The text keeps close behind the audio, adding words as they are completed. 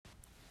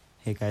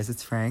Hey guys,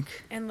 it's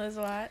Frank. And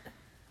Lizwat.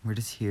 We're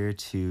just here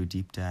to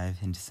deep dive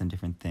into some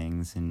different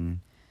things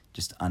and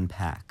just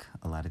unpack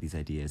a lot of these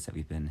ideas that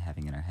we've been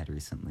having in our head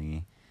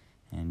recently.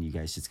 And you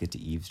guys just get to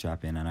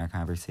eavesdrop in on our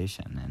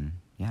conversation. And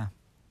yeah.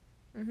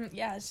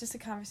 Yeah, it's just a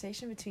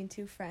conversation between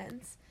two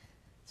friends.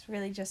 It's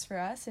really just for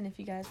us. And if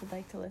you guys would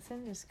like to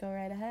listen, just go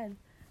right ahead.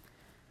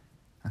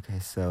 Okay,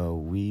 so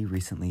we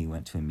recently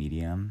went to a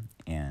medium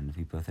and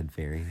we both had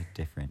very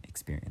different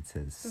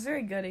experiences. It was a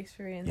very good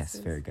experience. Yes,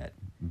 very good.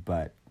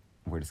 But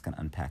we're just going to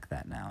unpack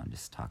that now and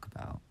just talk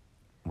about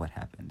what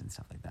happened and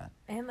stuff like that.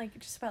 And,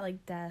 just about,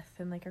 death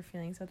and, our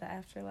feelings about the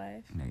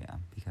afterlife. No, yeah,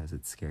 because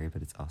it's scary,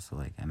 but it's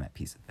also, I'm at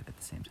peace with it at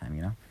the same time,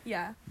 you know?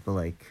 Yeah.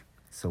 But,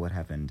 so what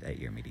happened at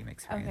your medium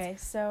experience? Okay,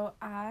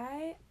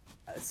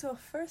 so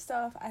first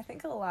off, I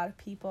think a lot of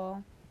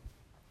people,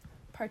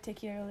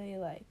 particularly,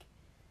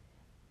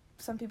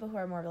 some people who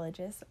are more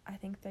religious, I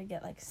think they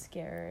get,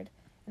 scared.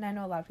 And I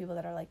know a lot of people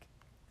that are,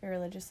 very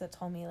religious that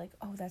told me,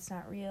 oh, that's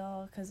not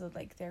real because of,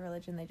 their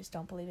religion. They just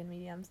don't believe in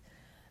mediums.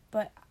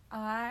 But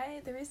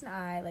the reason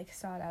I,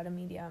 sought out a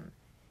medium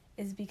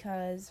is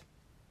because,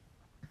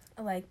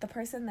 the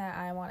person that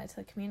I wanted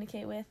to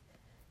communicate with,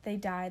 they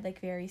died,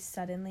 very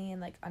suddenly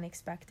and,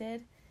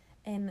 unexpected.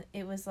 And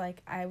it was,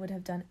 I would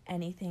have done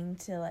anything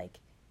to,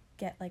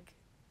 get,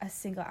 a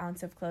single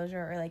ounce of closure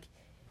or,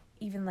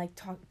 even,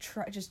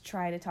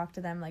 try to talk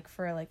to them,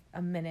 for,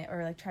 a minute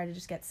or, try to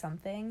just get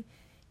something.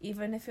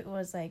 Even if it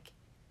was,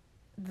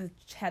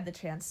 had the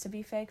chance to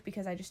be fake,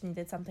 because I just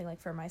needed something,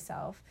 for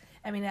myself.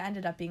 I mean, it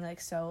ended up being,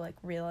 so,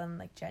 real and,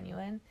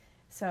 genuine.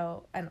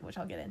 So, and which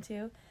I'll get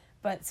into.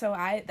 But, so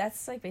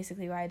that's,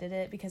 basically why I did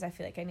it, because I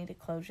feel like I needed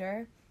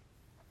closure.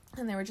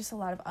 And there were just a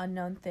lot of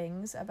unknown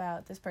things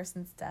about this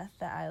person's death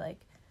that I,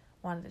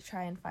 wanted to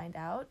try and find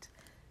out.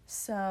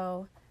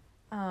 So,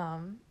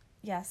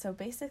 so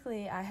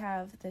basically I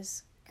have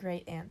this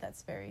great aunt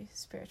that's very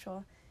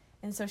spiritual.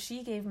 And so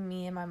she gave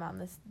me and my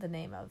mom the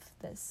name of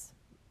this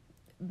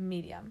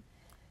medium.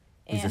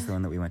 Is this the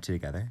one that we went to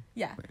together?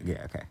 Yeah.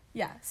 Yeah, okay.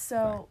 Yeah,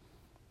 so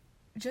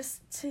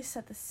just to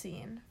set the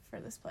scene for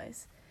this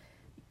place,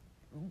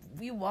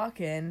 we walk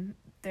in,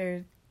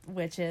 they're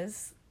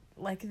witches.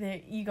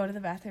 You go to the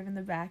bathroom in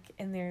the back,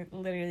 and they're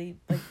literally,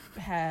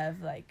 have,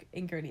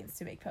 ingredients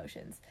to make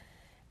potions.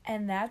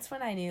 And that's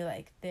when I knew,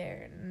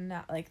 they're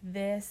not,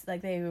 this,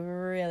 they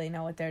really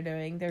know what they're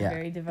doing. They're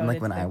very devoted and,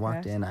 to when their I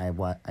walked craft. in,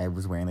 I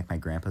was wearing, my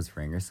grandpa's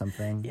ring or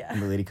something. Yeah.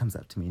 And the lady comes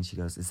up to me, and she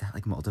goes, "Is that,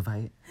 Moldavite?"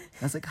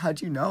 And I was like, "How'd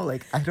you know?"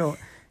 I don't...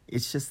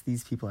 It's just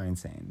these people are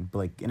insane,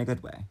 but, in a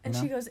good way. And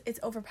she goes,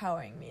 "It's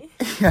overpowering me."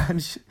 Yeah,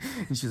 and she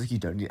was like, "You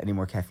don't need any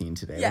more caffeine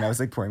today." Yeah. And I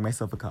was, pouring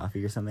myself a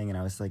coffee or something, and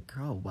I was like,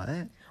 "Girl, what?"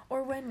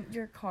 Or when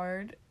your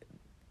card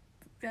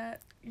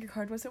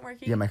wasn't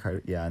working. Yeah, my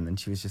card, yeah, and then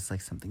she was just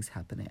like, "Something's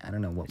happening." I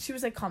don't know what. She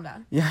was like, "Calm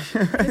down." Yeah.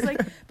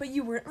 But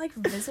you weren't,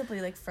 visibly,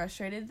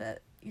 frustrated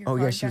that your Oh,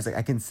 card yeah, she was like,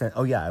 "I can sense..."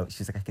 Oh, yeah,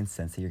 she was like, "I can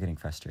sense that you're getting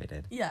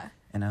frustrated." Yeah.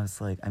 And I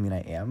was like, I mean, I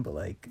am, but,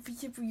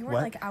 You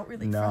weren't, what?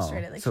 outwardly No.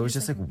 frustrated. So it was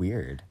just,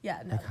 weird.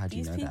 Yeah, no. How'd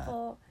you These know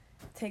people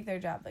take their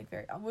job,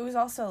 very... It was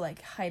also,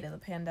 height of the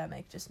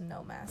pandemic, just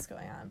no mask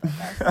going on, but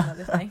that's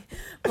another thing.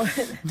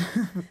 But,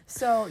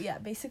 so, yeah,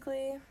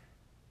 basically,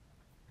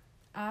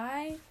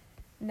 I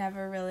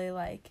never really,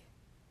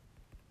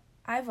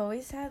 I've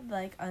always had,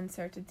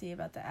 uncertainty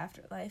about the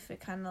afterlife. It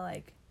kind of,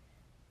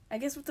 I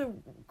guess with the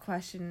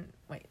question...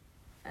 Wait.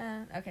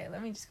 Okay,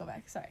 let me just go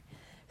back. Sorry.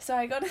 So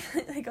I go to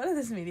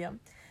this medium,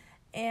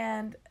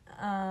 and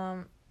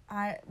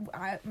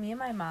me and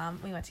my mom,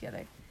 we went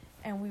together,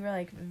 and we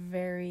were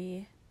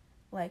very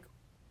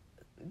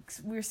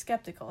we were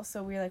skeptical.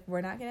 So we were we're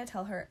not gonna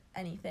tell her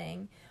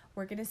anything.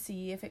 We're gonna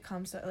see if it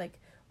comes to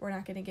we're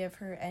not gonna give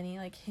her any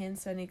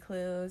hints, any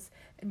clues,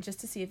 and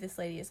just to see if this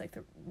lady is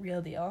the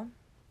real deal.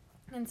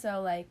 And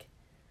so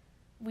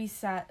we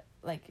sat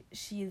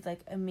she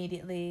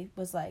immediately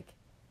was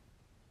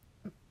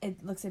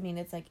it looks at me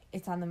and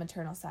it's on the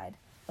maternal side.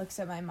 Looks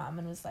at my mom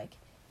and was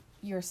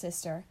your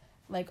sister.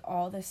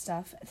 All this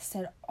stuff,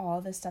 said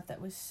all this stuff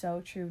that was so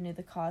true, knew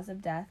the cause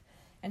of death.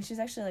 And she's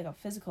actually a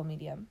physical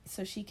medium.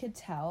 So she could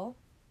tell,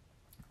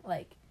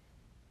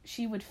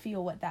 she would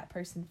feel what that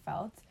person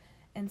felt.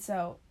 And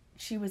so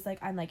she was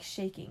I'm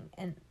shaking.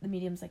 And the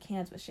medium's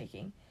hands was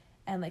shaking.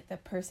 And the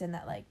person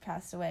that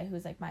passed away, who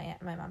was my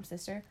aunt, my mom's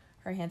sister,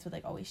 her hands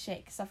would always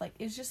shake. Stuff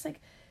it's just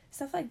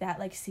stuff like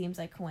that seems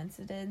like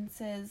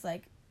coincidences.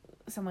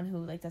 Someone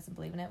who doesn't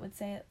believe in it would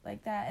say it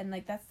like that, and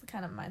that's the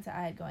kind of mindset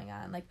I had going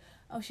on.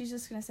 Oh, she's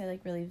just gonna say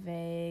really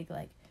vague,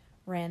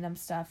 random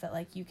stuff that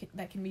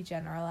that can be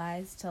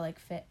generalized to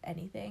fit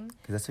anything.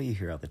 Because that's what you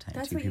hear all the time.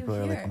 That's too. what People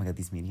you are hear. "Oh my god,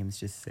 these mediums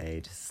just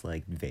say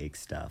vague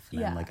stuff,"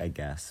 and I'm I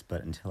guess.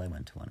 But until I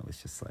went to one, it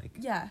was just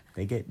yeah,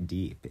 they get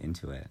deep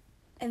into it,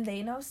 and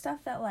they know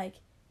stuff that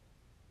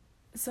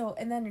so.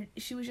 And then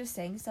she was just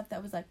saying stuff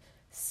that was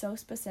so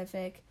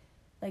specific.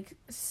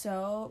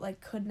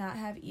 Could not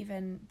have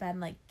even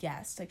been,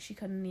 guessed. She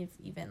couldn't have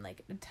even,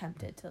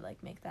 attempted to,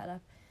 make that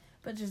up.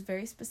 But just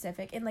very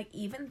specific. And,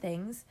 even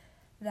things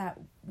that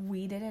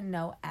we didn't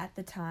know at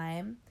the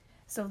time.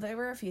 So there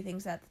were a few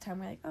things at the time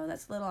where like, oh,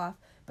 that's a little off.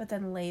 But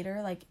then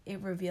later, like,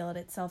 it revealed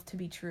itself to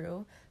be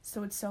true.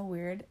 So it's so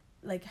weird,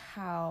 like,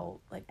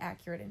 how, like,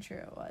 accurate and true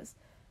it was.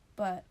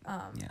 But,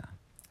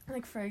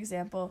 like, for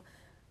example,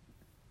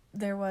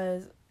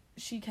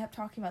 she kept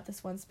talking about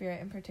this one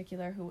spirit in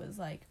particular who was,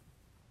 like,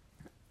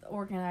 the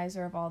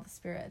organizer of all the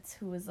spirits,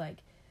 who was, like,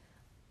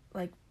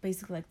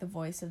 basically, like, the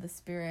voice of the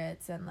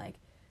spirits and, like,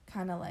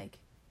 kind of, like,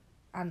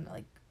 I don't know,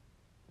 like,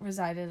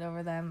 resided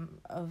over them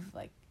of,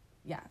 like,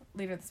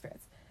 leader of the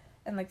spirits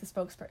and, like, the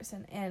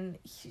spokesperson. And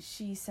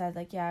she said,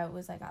 like, yeah, it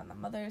was, like, on the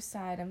mother's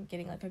side, I'm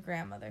getting, like, a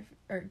grandmother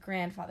or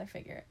grandfather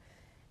figure.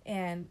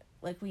 And,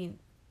 like, we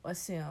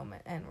assume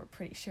and we're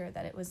pretty sure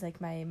that it was, like,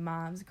 my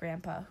mom's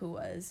grandpa, who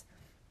was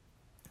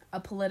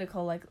a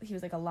political, like, he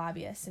was, like, a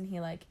lobbyist, and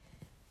he, like,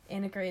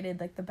 integrated,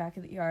 like, the back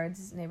of the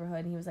yards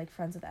neighborhood, and he was, like,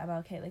 friends with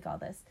MLK, like, all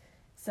this.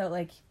 So,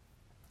 like,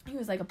 he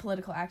was, like, a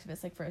political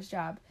activist, like, for his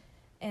job.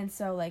 And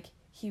so, like,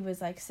 he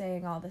was, like,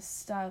 saying all this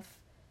stuff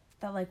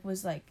that, like,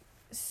 was, like,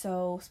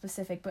 so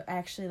specific, but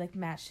actually, like,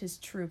 matched his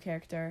true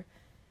character,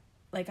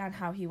 like, on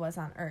how he was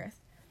on Earth.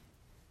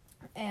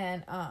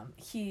 And,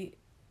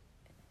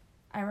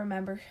 I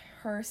remember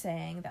her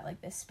saying that,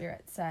 like, this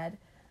spirit said,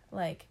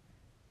 like,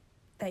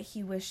 that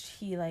he wished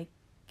he, like,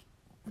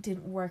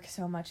 didn't work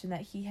so much, and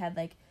that he had,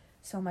 like,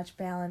 so much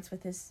balance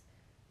with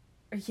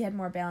he had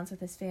more balance with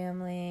his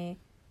family,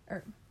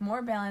 or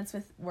more balance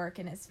with work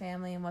and his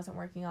family, and wasn't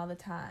working all the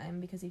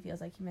time because he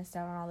feels like he missed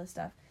out on all this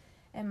stuff.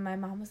 And my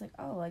mom was like,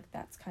 oh, like,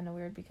 that's kind of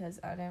weird, because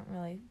I didn't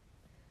really,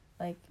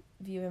 like,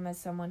 view him as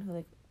someone who,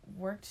 like,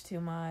 worked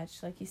too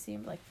much. Like, he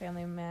seemed like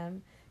family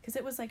man, because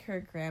it was, like,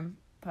 her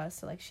grandpa,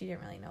 so, like, she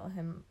didn't really know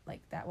him,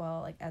 like, that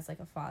well, like, as, like,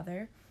 a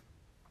father.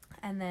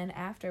 And then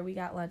after we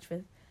got lunch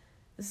with,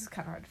 this is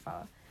kind of hard to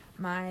follow,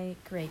 my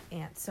great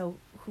aunt, so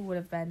who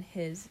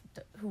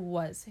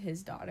was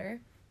his daughter.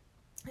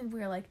 And we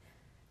were like,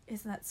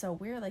 isn't that so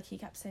weird? Like, he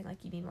kept saying,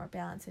 like, you need more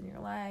balance in your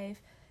life,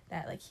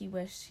 that, like, he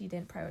wished he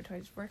didn't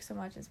prioritize work so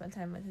much and spend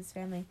time with his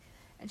family.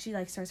 And she,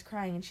 like, starts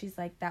crying, and she's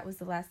like, that was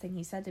the last thing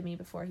he said to me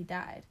before he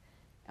died.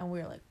 And we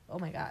were like, oh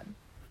my God.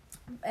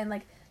 And,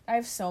 like, I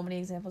have so many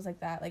examples like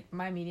that. Like,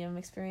 my medium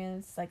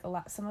experience, like,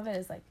 some of it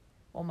is, like,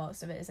 well,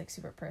 most of it is, like,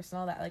 super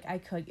personal, that, like, I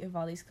could give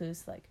all these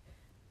clues to, like,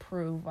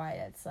 prove why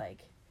it's, like,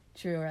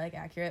 true or, like,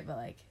 accurate, but,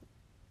 like,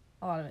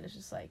 a lot of it is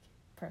just, like,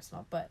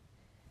 personal. But,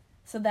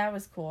 so that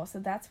was cool. So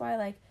that's why,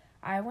 like,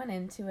 I went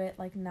into it,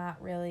 like,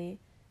 not really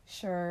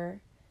sure,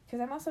 because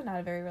I'm also not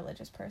a very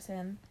religious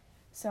person,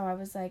 so I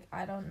was, like,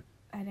 I didn't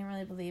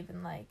really believe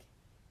in, like,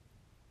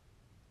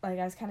 I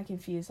was kind of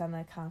confused on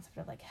the concept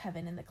of, like,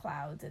 heaven in the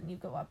clouds, and you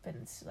go up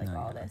and, like,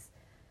 all this.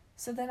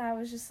 So then I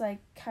was just, like,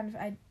 kind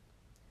of,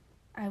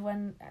 I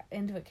went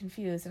into it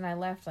confused, and I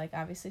left, like,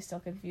 obviously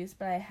still confused,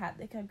 but I had,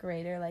 like, a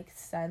greater, like,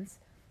 sense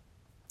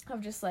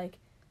of just, like,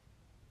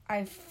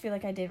 I feel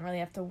like I didn't really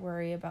have to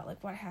worry about,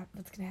 like,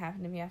 what's going to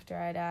happen to me after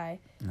I die,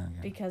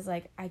 because,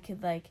 like, I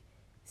could, like,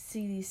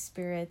 see these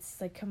spirits,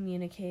 like,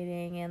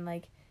 communicating and,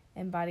 like,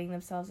 embodying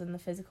themselves in the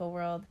physical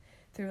world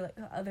through, like,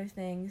 other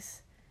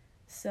things.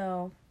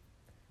 So,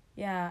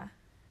 yeah.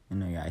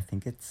 I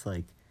think it's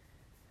like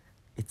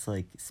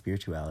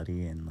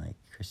spirituality and, like,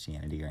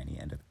 Christianity or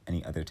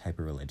any other type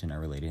of religion are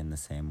related in the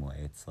same way.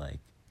 It's like,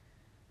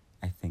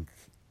 I think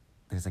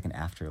there's, like, an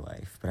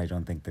afterlife, but I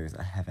don't think there's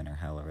a heaven or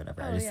hell or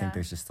whatever. I just think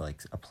there's just,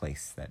 like, a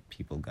place that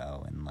people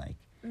go, and, like,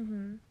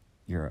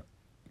 you're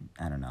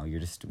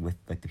just with,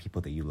 like, the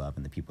people that you love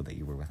and the people that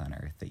you were with on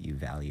Earth that you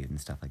valued and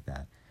stuff like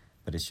that.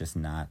 But it's just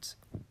not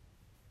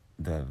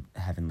the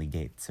heavenly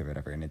gates or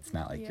whatever, and it's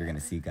not like you're gonna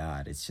see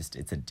God. It's just,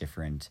 it's a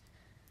different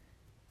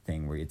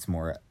thing where it's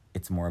more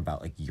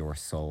about, like, your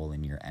soul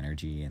and your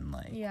energy and,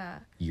 like,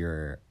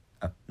 your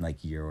like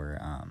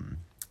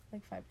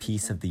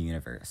piece of the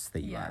universe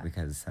that you are,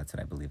 because that's what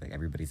I believe. Like,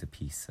 everybody's a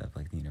piece of,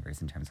 like, the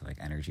universe in terms of, like,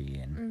 energy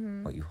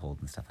and what you hold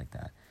and stuff like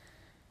that.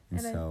 And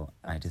so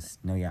I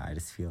just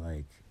feel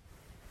like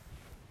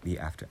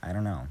I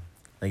don't know.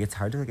 Like, it's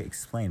hard to, like,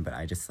 explain, but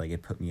I just, like,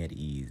 it put me at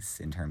ease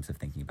in terms of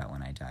thinking about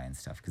when I die and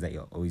stuff, because that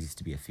always used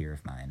to be a fear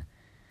of mine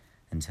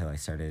until I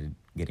started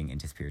getting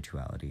into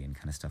spirituality and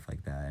kind of stuff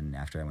like that. And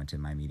after I went to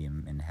my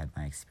medium and had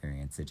my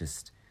experience, it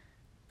just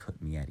put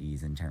me at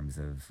ease in terms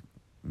of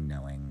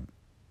knowing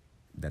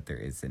that there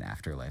is an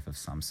afterlife of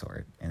some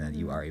sort, and that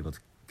you are able to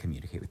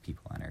communicate with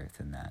people on Earth,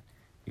 and that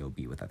you'll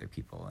be with other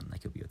people, and,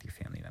 like, you'll be with your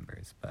family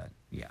members. But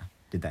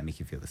did that make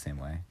you feel the same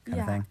way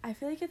kind of thing? I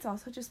feel like it's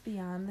also just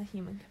beyond the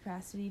human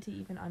capacity to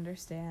even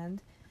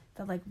understand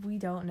that, like, we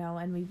don't know,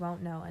 and we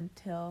won't know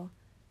until,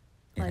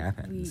 like, it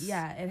happens.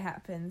 It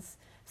happens.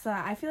 So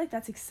I feel like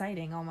that's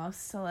exciting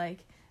almost. So, like,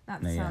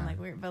 not to sound like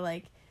weird, but,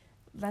 like,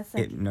 that's,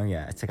 like,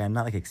 it's like, I'm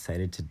not, like,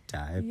 excited to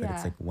die, but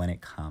it's like, when it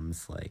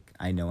comes, like,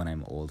 I know when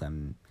I'm old,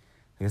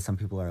 because some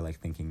people are, like,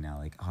 thinking now,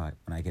 like, oh,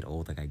 when I get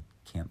old, like, I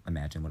can't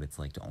imagine what it's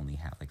like to only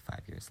have, like, 5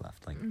 years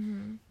left. Like,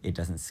 it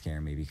doesn't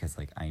scare me, because,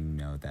 like, I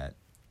know that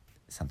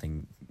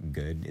something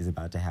good is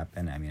about to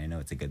happen. I mean, I know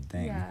it's a good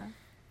thing. Yeah.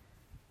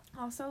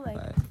 Also,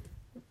 like,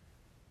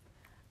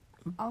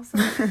 Also,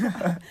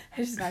 I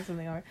just knocked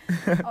something over.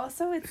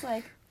 Also, it's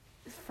like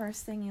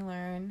first thing you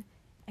learn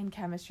in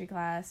chemistry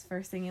class,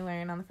 first thing you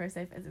learn on the first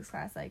day of physics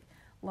class, like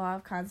law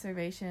of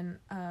conservation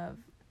of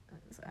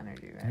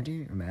energy, right?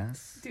 Energy or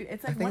mass? Dude,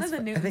 it's like one of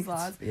the Newton's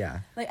laws.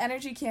 Yeah. Like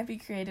energy can't be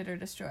created or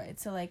destroyed.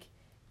 So like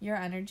your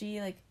energy,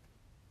 like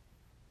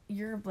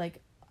you're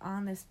like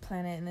on this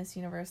planet in this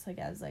universe like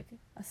as like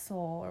a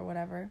soul or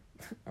whatever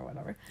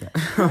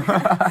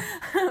Yeah.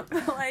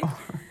 but like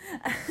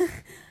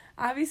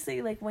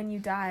obviously like when you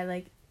die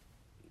like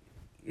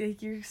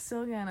you're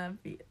still gonna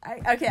be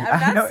I'm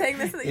not saying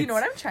this, you know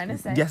what I'm trying to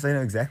say. Yes, I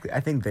know exactly. I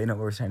think they know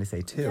what we're trying to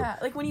say too. Yeah,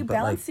 like when you but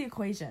balance like, the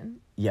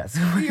equation. Yes.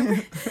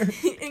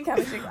 In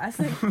chemistry class,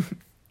 like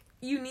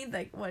you need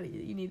like what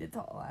you need it to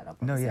all add up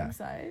on the same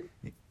side.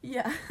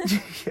 Yeah.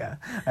 Yeah.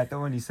 I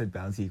thought when you said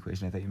balance the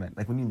equation, I thought you meant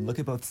like when you look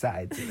at both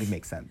sides, it like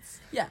makes sense.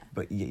 Yeah.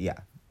 But yeah.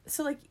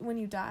 So like when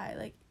you die,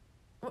 like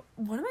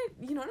what am I?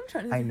 You know what I'm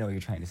trying to say? I know what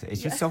you're trying to say.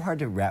 It's just so hard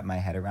to wrap my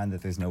head around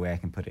that there's no way I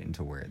can put it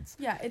into words.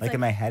 Yeah. It's like in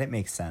my head, it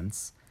makes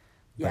sense.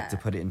 Yeah. But to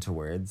put it into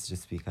words,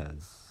 just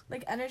because.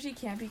 Like energy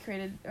can't be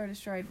created or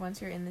destroyed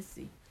once you're in this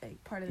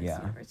like part of this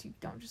universe. You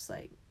don't just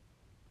like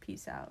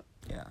peace out.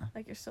 Yeah.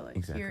 Like you're still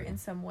like here in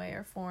some way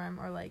or form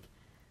or like,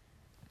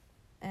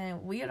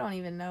 and we don't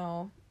even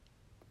know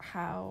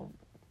how.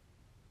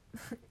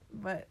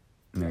 But.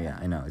 No, yeah,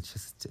 I know.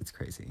 It's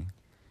crazy.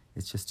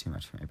 It's just too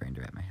much for my brain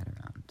to wrap my head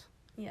around.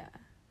 Yeah.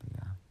 But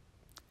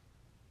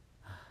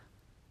yeah.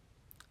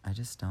 I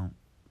just don't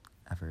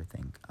ever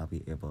think I'll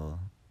be able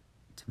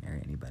to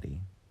marry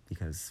anybody,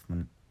 because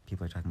when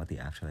people are talking about the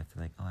afterlife,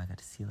 they're like, oh, I got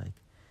to see like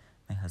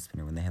my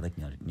husband, or when they have like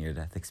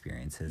near-death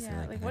experiences, yeah,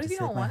 they're like what if you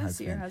don't want to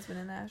see your husband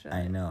in the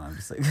afterlife? I know, I'm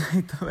just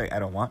like I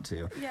don't want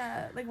to.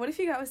 Yeah, like what if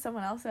you got with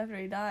someone else after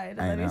he died, and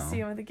then you see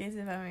him with the case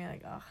of family,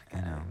 like, oh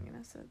god, I'm gonna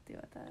have to deal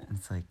with that. And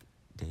it's like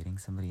dating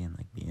somebody and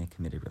like being in a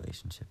committed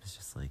relationship is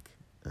just like,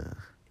 ugh.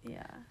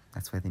 Yeah.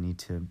 That's why they need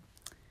to,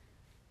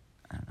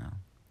 I don't know,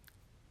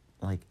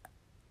 like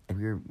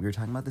we were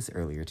talking about this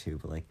earlier too,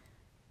 but like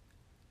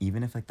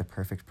even if like the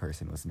perfect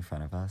person was in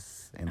front of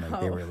us and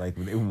like they were like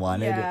they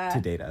wanted to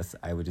date us,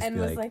 I would just and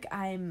be was like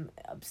I'm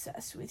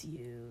obsessed with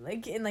you,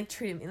 like, and like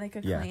treated me like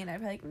a queen. I'd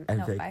be like,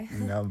 no, bye.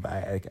 No,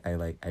 bye.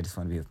 I just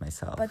want to be with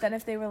myself. But then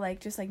if they were like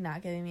just like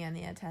not giving me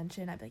any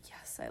attention, I'd be like,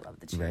 yes, I love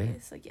the chase.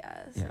 Right? Like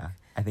yes. Yeah, like,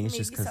 I think it's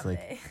just because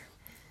like,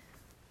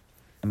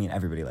 I mean,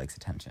 everybody likes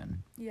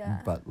attention. Yeah.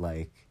 But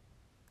like,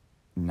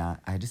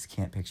 I just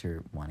can't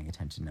picture wanting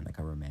attention in like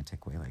a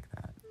romantic way like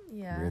that.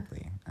 Yeah.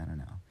 Weirdly, I don't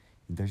know.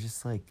 There's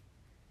just like,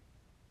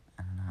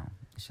 I don't know.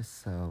 It's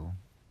just so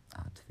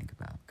odd to think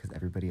about because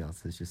everybody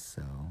else is just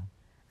so.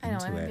 I know,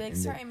 and I'd be like,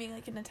 sorry, I'm being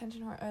like an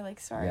attention whore, or like,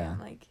 sorry, I'm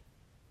like,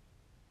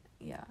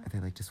 yeah.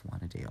 They like just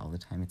want to date all the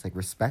time. It's like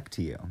respect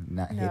to you,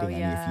 not hating on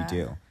you if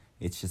you do.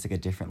 It's just like a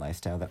different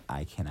lifestyle that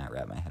I cannot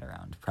wrap my head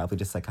around. Probably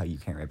just like how you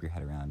can't wrap your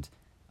head around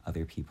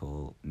other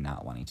people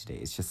not wanting to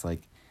date. It's just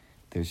like,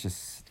 there's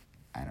just,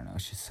 I don't know.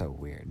 It's just so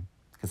weird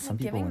because some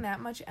people giving that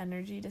much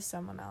energy to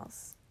someone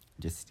else.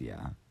 Just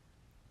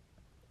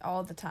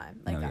all the time,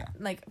 like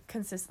like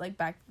consistent, like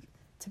back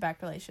to back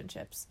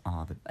relationships.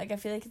 Like I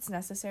feel like it's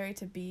necessary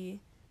to be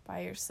by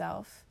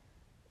yourself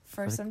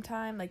for some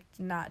time, like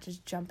not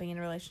just jumping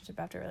into relationship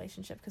after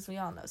relationship, because we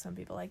all know some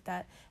people like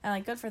that, and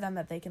like good for them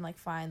that they can like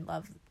find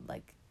love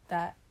like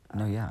that.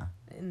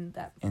 In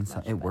that, and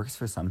so it works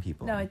for some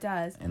people. No, it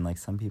does. And like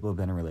some people have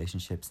been in a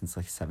relationship since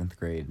like 7th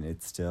grade, and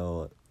it's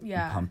still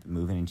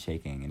moving and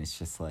shaking, and it's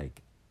just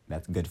like.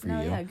 That's good for you.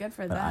 Yeah, good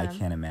for them. But I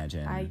can't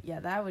imagine.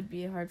 That would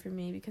be hard for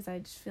me because I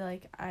just feel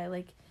like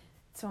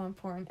it's so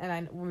important,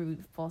 and we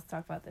both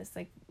talk about this.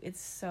 Like it's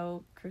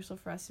so crucial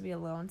for us to be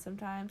alone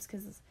sometimes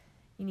because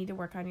you need to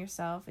work on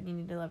yourself and you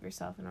need to love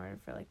yourself in order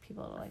for like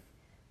people to like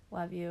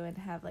love you and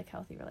have like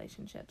healthy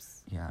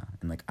relationships. Yeah,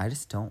 and like I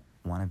just don't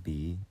want to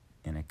be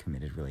in a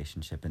committed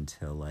relationship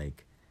until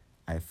like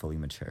I've fully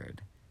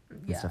matured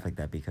and stuff like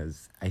that,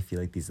 because I feel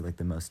like these are like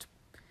the most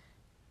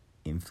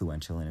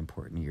influential and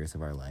important years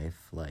of our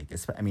life. Like,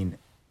 I mean,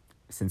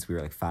 since we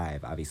were like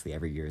 5, obviously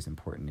every year is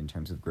important in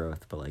terms of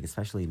growth, but like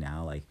especially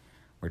now, like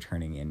we're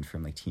turning in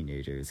from like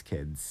teenagers,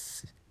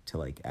 kids to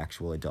like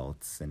actual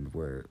adults, and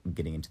we're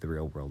getting into the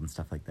real world and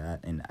stuff like that.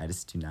 And I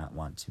just do not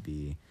want to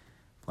be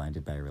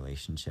blinded by a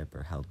relationship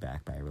or held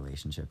back by a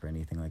relationship or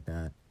anything like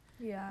that.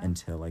 Yeah.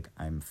 Until like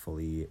I'm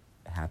fully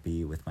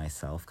happy with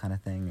myself, kind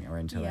of thing, or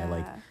until I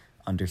like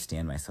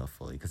understand myself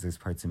fully, because there's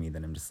parts of me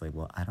that I'm just like,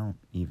 well, I don't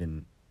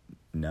even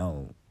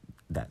know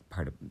that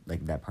part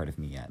of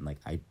me yet, and like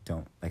I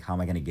don't, like, how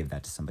am I going to give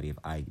that to somebody if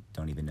I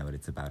don't even know what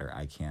it's about, or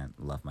I can't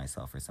love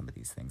myself for some of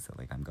these things that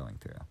like I'm going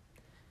through.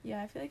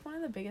 I feel like one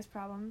of the biggest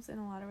problems in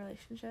a lot of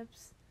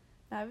relationships,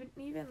 not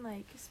even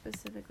like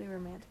specifically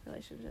romantic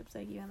relationships,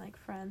 like even like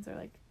friends or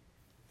like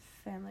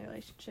family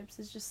relationships,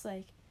 is just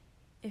like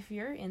if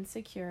you're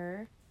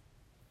insecure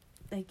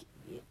like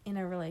in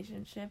a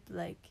relationship,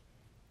 like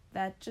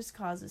that just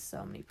causes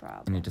so many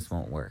problems. And it just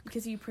won't work.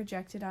 Because you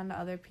project it onto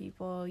other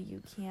people. You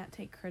can't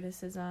take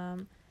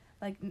criticism.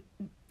 like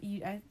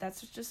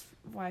that's just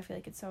why I feel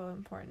like it's so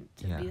important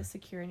to be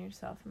secure in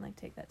yourself and like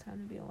take that time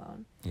to be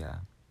alone. Yeah.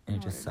 And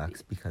it just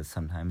sucks because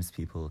sometimes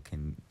people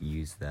can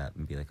use that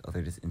and be like, oh,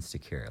 they're just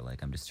insecure.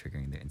 Like, I'm just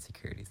triggering their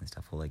insecurities and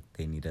stuff. Well, like,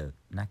 they need to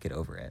not get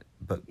over it,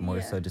 but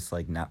more so just,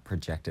 like, not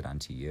project it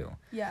onto you.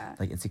 Yeah.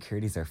 Like,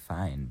 insecurities are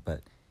fine,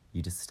 but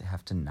you just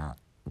have to not,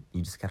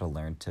 you just got to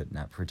learn to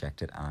not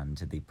project it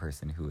onto the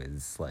person who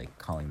is, like,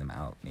 calling them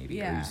out, maybe.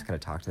 Yeah. Or you just got to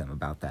talk to them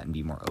about that and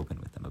be more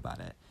open with them about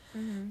it.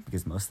 Mm-hmm.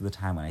 Because most of the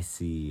time when I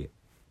see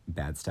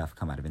bad stuff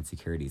come out of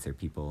insecurities or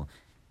people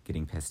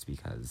getting pissed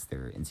because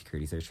their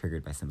insecurities are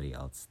triggered by somebody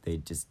else,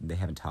 they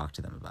haven't talked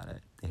to them about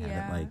it. They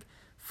haven't like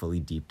fully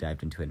deep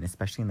dived into it. And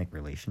especially in like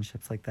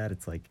relationships like that,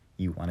 it's like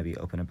you want to be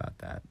open about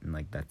that, and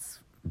like that's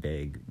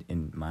big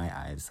in my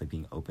eyes, like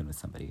being open with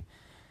somebody.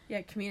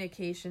 Yeah,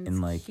 communication's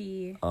and like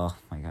key. Oh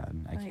my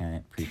god, I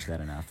can't preach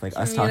that enough. Like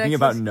us talking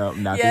about not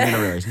being in a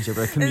relationship,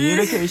 but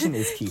communication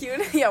is key.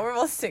 We're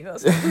both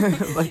singles.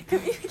 Like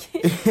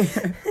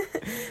communication.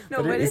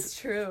 No, but it's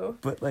true.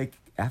 But like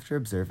after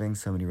observing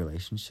so many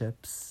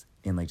relationships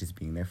and like just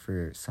being there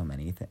for so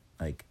many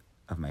like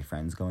of my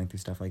friends going through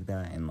stuff like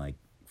that, and like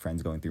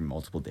friends going through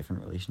multiple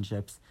different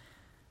relationships,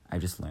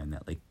 I've just learned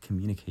that like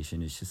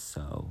communication is just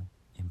so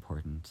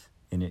important,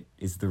 and it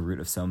is the root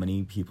of so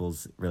many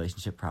people's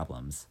relationship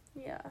problems.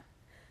 Yeah,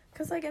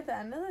 because like at the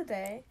end of the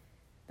day,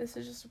 this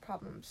is just a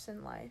problem just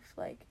in life.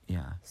 Like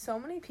so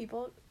many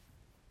people,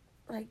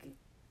 like,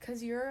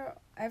 because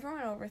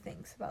everyone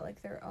overthinks about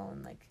like their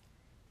own like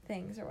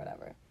things or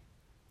whatever,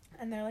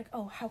 and they're like,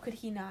 oh, how could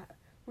he not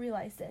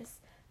realize this?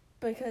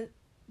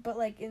 But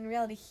like in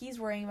reality, he's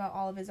worrying about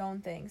all of his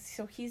own things,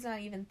 so he's not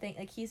even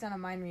he's not a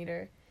mind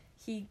reader.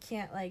 He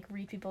can't like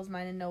read people's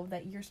mind and know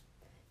that you're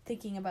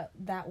thinking about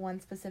that one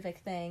specific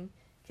thing,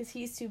 because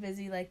he's too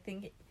busy like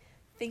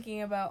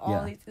thinking about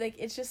all these, like,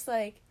 it's just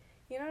like,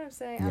 you know what I'm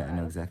saying? I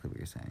know exactly what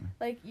you're saying.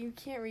 Like, you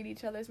can't read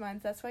each other's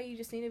minds. That's why you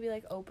just need to be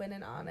like open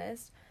and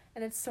honest,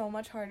 and it's so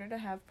much harder to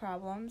have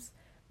problems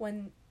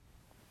when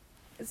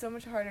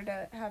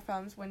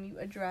you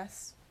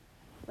address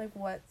like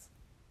what's,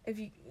 if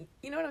you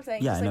know what I'm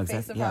saying? Yeah, just, I know like,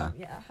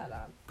 exactly. Head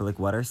on. But like,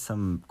 what are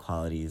some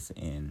qualities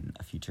in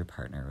a future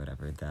partner or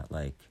whatever that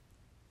like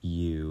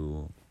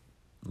you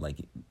like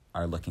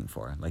are looking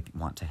for, like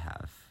want to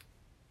have,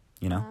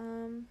 you know?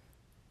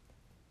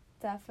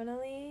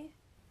 Definitely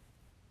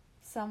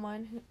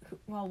someone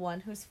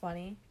one who's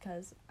funny,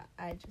 because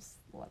I just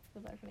love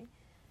people that are funny.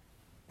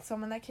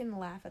 Someone that can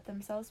laugh at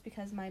themselves,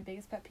 because my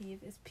biggest pet peeve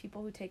is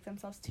people who take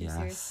themselves too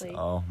seriously.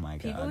 Oh my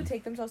god. People who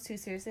take themselves too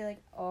seriously,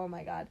 like, oh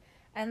my god.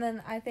 And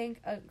then I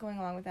think going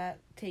along with that,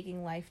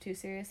 taking life too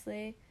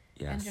seriously.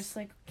 Yes. And just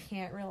like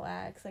can't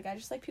relax. Like, I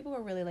just like people who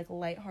are really like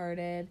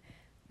lighthearted,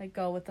 like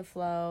go with the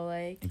flow,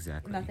 like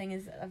exactly. Nothing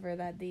is ever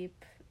that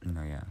deep.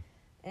 No, yeah.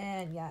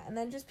 And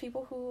then just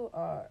people who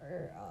are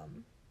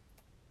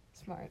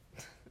smart.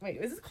 Wait,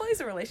 is this qualities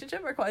in a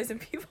relationship or qualities in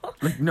people?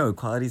 Like, no,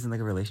 qualities in like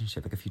a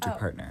relationship, like a future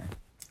partner.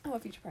 Oh, a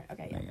future partner.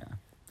 Okay,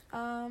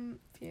 yeah.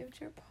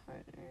 Future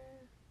partner.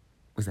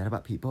 Was that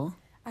about people?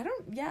 I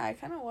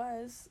kind of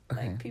was.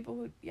 Okay. Like, people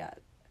who,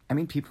 I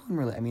mean, people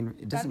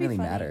it doesn't really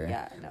matter.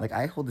 Yeah, no. Like,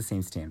 I hold the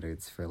same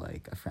standards for,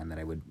 like, a friend that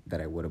I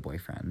would a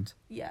boyfriend.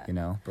 Yeah. You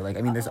know? But, like,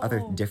 I mean, there's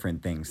other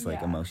different things,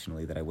 like,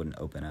 emotionally that I wouldn't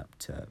open up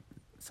to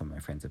some of my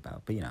friends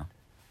about. But, you know,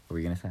 what were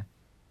you going to say?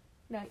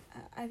 No,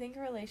 I think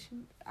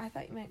I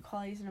thought you meant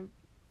qualities in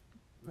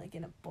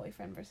a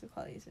boyfriend versus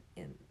qualities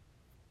in,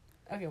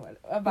 okay, what?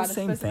 About a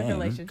specific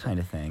relationship. Kind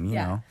of thing, you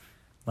know?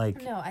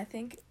 Like, no, I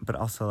think, but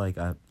also like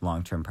a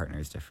long-term partner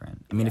is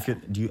different. I mean,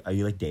 are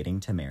you like dating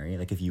to marry?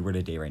 Like, if you were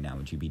to date right now,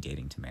 would you be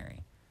dating to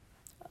marry?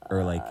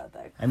 Or like,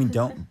 I mean,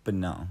 but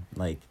no,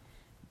 like.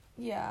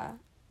 Yeah.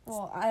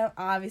 Well,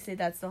 obviously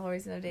that's the whole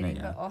reason of dating,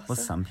 but also. Well,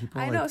 some people.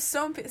 I know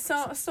so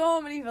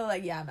many people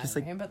like, I'm not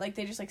marrying, but like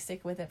they just like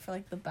stick with it for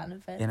like the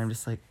benefits. And I'm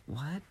just like,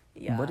 what?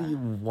 Yeah.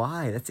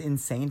 Why? That's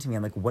insane to me.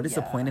 I'm like, what is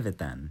the point of it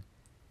then?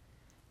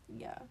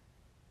 Yeah.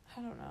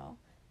 I don't know.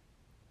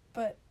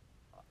 But.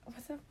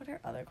 What are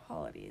other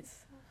qualities?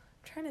 I'm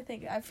trying to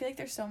think. I feel like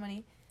there's so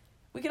many.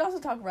 We could also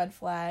talk red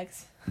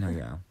flags. No,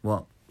 yeah.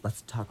 Well,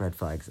 let's talk red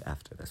flags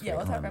after this. Yeah,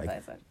 we'll talk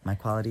red flags. My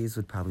qualities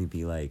would probably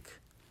be like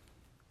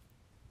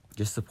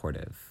just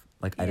supportive.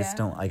 Like, I just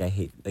don't, like, I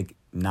hate like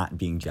not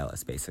being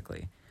jealous,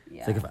 basically.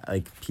 Yeah. It's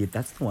like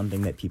that's the one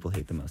thing that people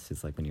hate the most,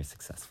 is like when you're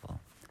successful.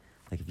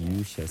 Like, if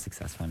you show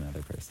success on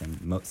another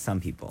person, some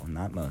people,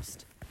 not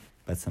most.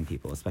 But some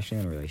people, especially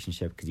in a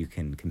relationship, because you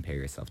can compare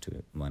yourself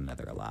to one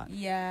another a lot.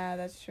 Yeah,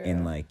 that's true.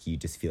 And, like, you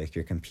just feel like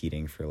you're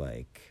competing for,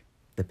 like,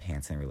 the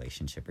pants in a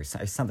relationship or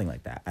something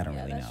like that. I don't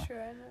really know. Yeah, that's true.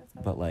 I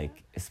know. But,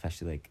 like,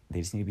 especially, like, they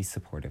just need to be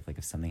supportive. Like,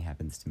 if something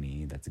happens to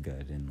me that's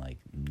good and, like,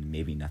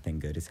 maybe nothing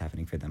good is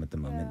happening for them at the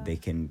moment, they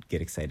can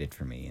get excited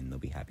for me and they'll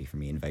be happy for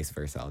me, and vice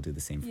versa. I'll do the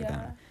same for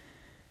them.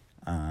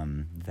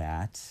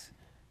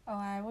 Oh,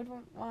 I would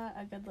want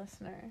a good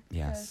listener.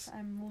 Yes. Because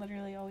I'm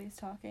literally always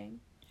talking.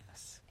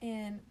 Yes.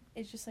 And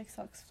it just, like,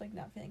 sucks, like,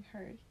 not feeling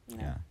heard, you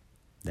know? Yeah.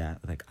 That,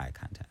 like, eye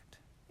contact.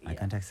 eye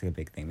contact's like a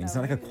big thing. I mean, No, it's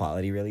not like a we're-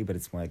 quality really, but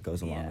it's more like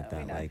goes along Yeah, with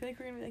that. I know. I Like, feel like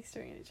we're gonna be like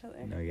staring at each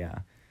other. no, yeah,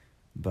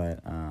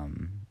 but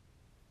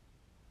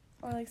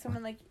Or like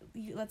someone like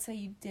you, let's say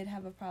you did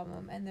have a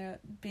problem and they're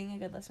being a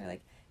good listener,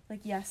 like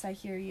yes, I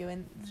hear you,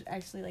 and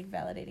actually like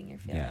validating your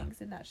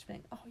feelings and not just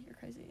being, oh, you're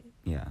crazy.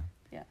 yeah.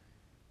 Yeah.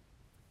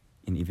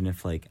 And even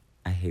if like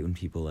I hate when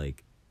people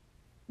like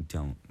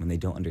when they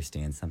don't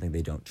understand something,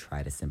 they don't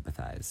try to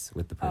sympathize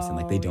with the person.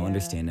 Like they don't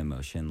understand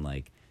emotion.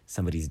 Like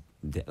somebody's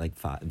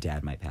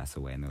dad might pass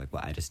away and they're like,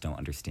 well, I just don't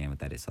understand what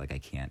that is, so like I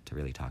can't to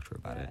really talk to her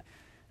about it.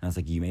 And I was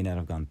like, you may not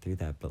have gone through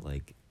that, but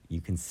like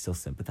you can still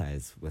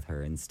sympathize with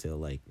her and still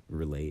like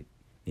relate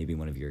maybe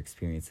one of your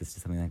experiences to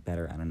something like that,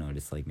 or I don't know,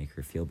 just like make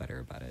her feel better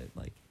about it.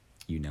 Like,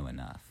 you know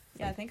enough.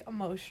 Yeah, like, I think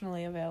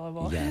emotionally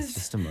available. Yes,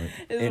 just what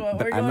we're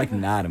but I'm like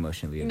going not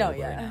emotionally No,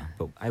 available right now,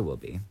 but I will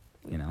be.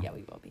 You know. Yeah,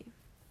 we will be.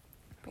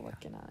 We're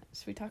working on it.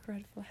 Should we talk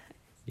red flags?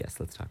 Yes,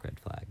 let's talk red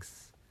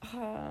flags.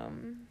 Oh,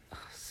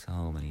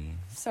 so many.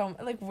 So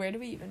like, where do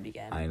we even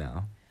begin? I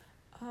know.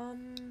 Oh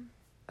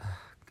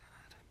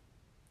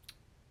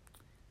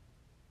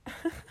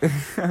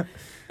God.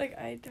 Like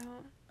I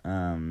don't.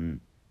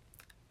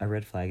 A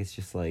red flag is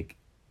just like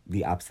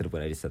the opposite of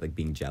what I just said, like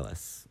being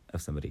jealous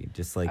of somebody.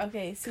 Just like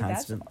Okay, see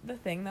that's the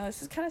thing though.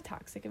 This is kind of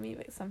toxic of me,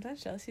 but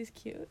sometimes jealousy is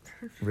cute.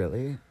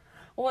 Really?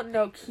 Well,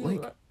 no,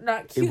 cute, like,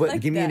 not cute. Like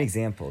give me that. an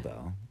example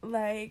though.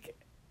 Like,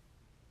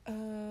 I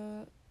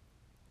don't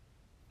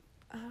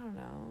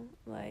know.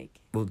 Like.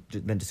 Well,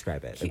 then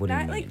describe it. Cute, like, what do you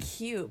mean? Not like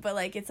cute, but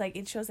like it's like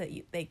it shows that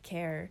they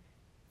care.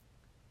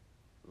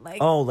 Like.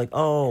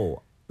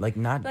 Like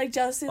not like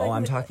jealousy. Like,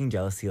 I'm talking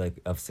jealousy like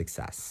of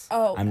success.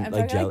 I'm talking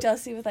like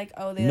jealousy with like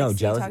they like,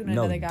 see you talking to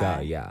another guy.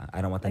 Duh, yeah.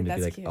 I don't want them like, to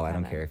be like, cute, I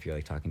don't care if you're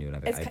like talking to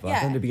another. I want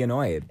yeah. them to be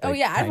annoyed. Like,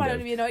 I want them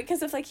to be annoyed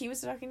because if like he was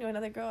talking to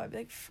another girl, I'd be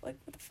like what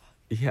the fuck.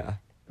 Yeah.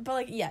 But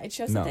like it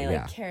shows that they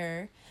like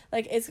care.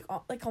 Like it's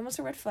like almost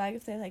a red flag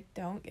if they like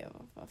don't give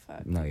a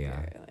fuck. No, yeah.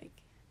 Care, like.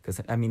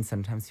 Because I mean,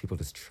 sometimes people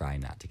just try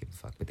not to give a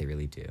fuck, but they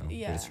really do.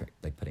 Yeah. They're just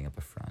like putting up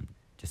a front,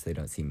 just so they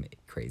don't seem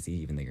crazy,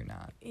 even though you're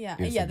not. Yeah,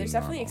 you're yeah. There's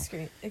definitely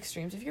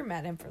extremes. If you're mad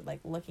at him for like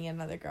looking at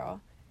another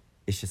girl,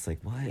 it's just like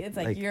what? It's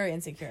like you're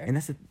insecure. And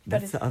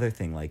that's the other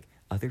thing. Like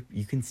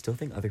you can still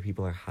think other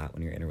people are hot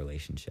when you're in a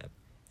relationship,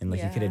 and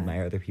like you can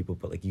admire other people,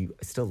 but like you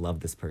still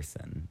love this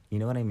person. You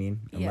know what I mean?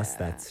 Unless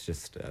that's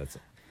just.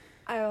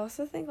 I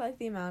also think like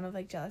the amount of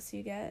like jealousy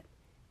you get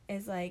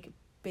is like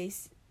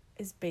based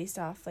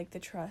off like the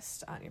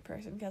trust on your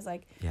person, because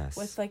like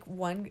with like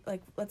one,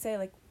 like let's say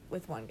like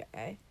with one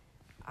guy,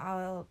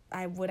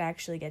 I would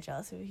actually get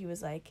jealous if he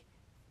was like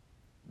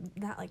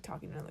not like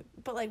talking to another,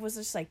 but like was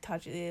just like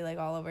touchy like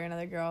all over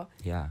another girl,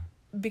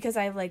 because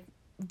I like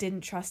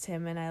didn't trust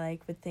him and I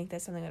like would think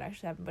that something would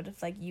actually happen. But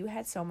if like you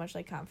had so much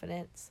like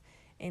confidence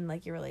in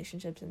like your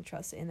relationships and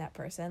trust in that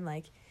person,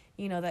 like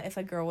you know that if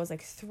a girl was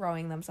like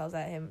throwing themselves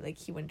at him, like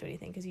he wouldn't do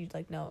anything because you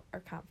like know are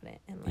confident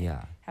and like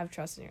have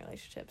trust in your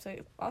relationship. So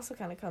it also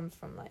kind of comes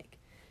from like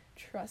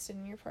trust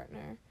in your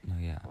partner.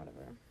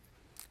 Whatever.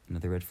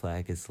 Another red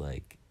flag is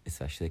like,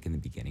 especially like in the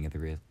beginning of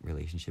the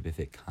relationship, if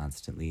it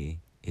constantly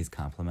his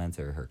compliments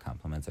or her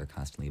compliments are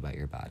constantly about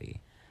your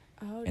body,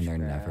 and they're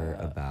never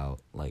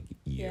about like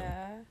you.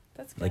 Yeah,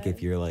 that's good. Like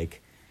if you're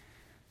like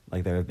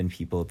there have been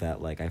people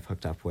that like I've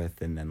hooked up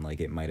with, and then like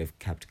it might have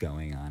kept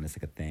going on as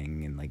like a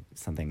thing, and like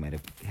something might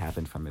have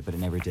happened from it, but it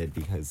never did,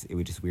 because it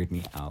would just weird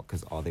me out,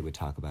 because all they would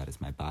talk about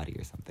is my body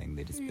or something.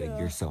 They just be like,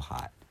 you're so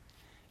hot.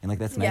 And like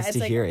that's nice to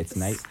like, hear. It's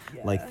nice.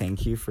 Like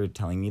thank you for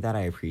telling me that.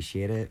 I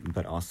appreciate it,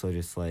 but also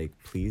just like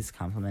please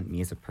compliment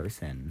me as a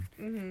person,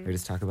 or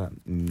just talk about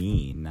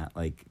me, not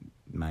like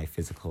my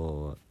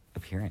physical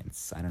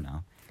appearance. I don't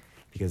know,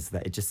 because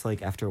that it just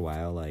like after a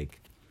while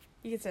like.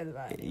 You can say that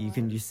about anyone. You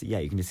can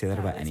just say that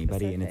about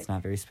anybody, specific. And it's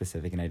not very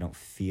specific, and I don't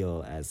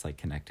feel as like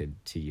connected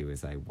to you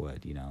as I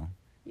would, you know.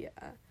 Yeah,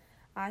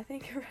 I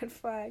think a red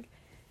flag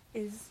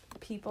is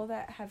people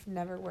that have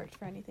never worked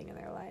for anything in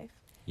their life.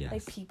 Yes.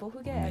 Like people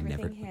who get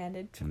everything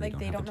handed to, like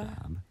they don't know.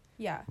 Job.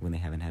 Yeah. When they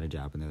haven't had a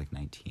job when they're like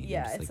 19.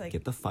 Yeah, it's like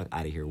get the fuck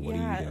out of here. What are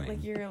you doing?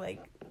 Like you're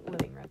like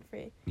living rent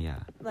free. Yeah.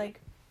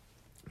 Like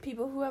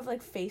people who have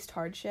like faced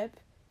hardship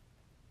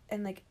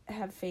and like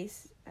have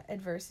faced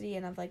adversity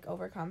and have like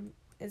overcome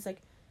is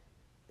like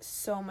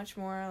so much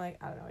more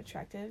like I don't know,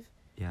 attractive.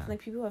 Yeah.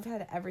 Like people who have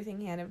had everything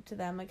handed to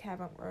them, like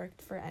haven't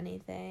worked for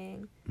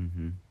anything.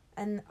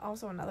 And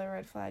also another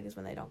red flag is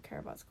when they don't care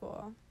about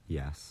school.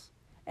 Yes.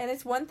 And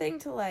it's one thing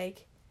to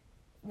like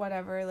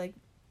whatever, like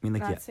I mean,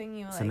 like, not saying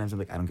you like sometimes I'm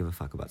like I don't give a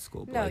fuck about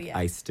school, but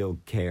I still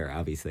care,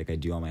 obviously. Like I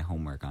do all my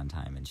homework on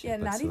time and shit. Yeah,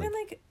 but not even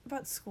like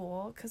about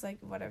school, because like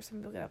whatever, some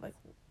people could have like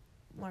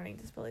learning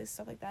disabilities,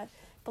 stuff like that,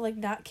 but like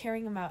not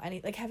caring about any,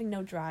 like having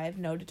no drive,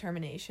 no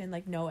determination,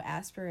 like no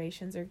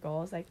aspirations or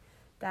goals, like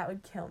that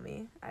would kill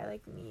me. I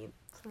like need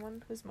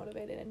someone who's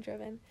motivated and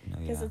driven,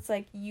 because it's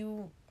like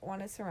you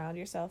want to surround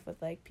yourself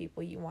with like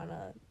people you want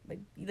to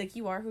like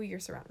you are who you're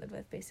surrounded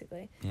with,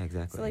 basically. Yeah,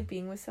 exactly. So like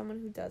being with someone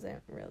who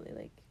doesn't really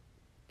like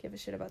give a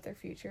shit about their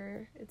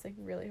future, it's like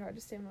really hard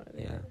to stay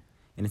motivated. Yeah.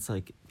 And it's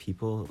like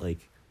people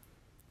like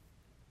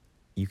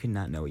you can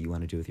not know what you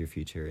want to do with your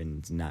future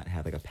and not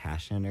have like a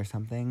passion or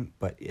something,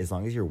 but as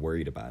long as you're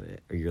worried about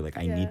it, or you're like,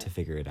 I need to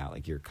figure it out,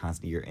 like you're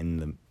in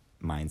the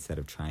mindset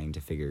of trying to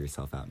figure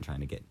yourself out and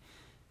trying to get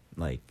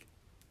like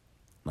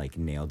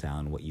nail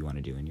down what you want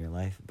to do in your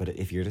life. But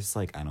if you're just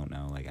like, I don't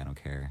know, like I don't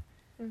care,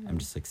 I'm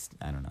just like,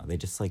 I don't know, they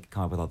just like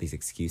come up with all these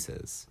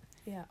excuses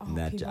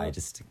that people, I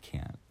just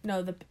can't.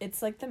 No,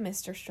 it's like the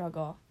Mr.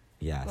 Struggle.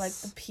 Yes. Like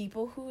the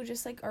people who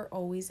just like are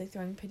always like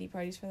throwing pity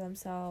parties for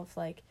themselves,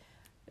 like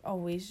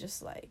always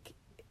just like,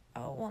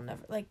 oh, we'll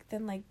never, like,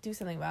 then like do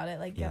something about it,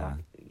 like get off.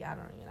 I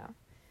don't know.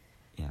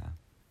 Yeah.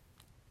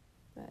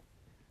 But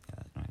yeah,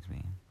 that annoys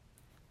me.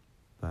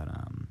 But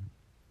I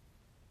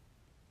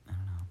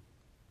don't know.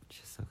 It's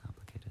just so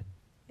complicated.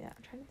 Yeah,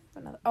 I'm trying to think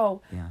of another.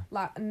 Oh,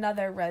 yeah.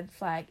 Another red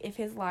flag. If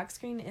his lock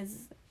screen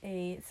is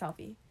a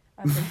selfie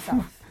of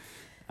himself.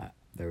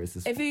 There was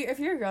this. If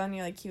you're a girl and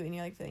you're like cute and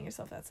you're like feeling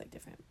yourself, that's like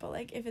different. But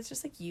like if it's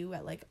just like you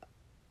at like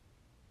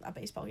a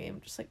baseball game,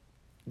 just like.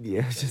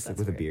 Yeah, it's just like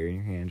with weird. A beer in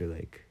your hand or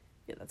like.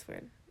 Yeah, that's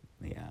weird.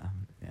 Yeah,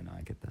 no,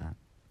 I get that. I'm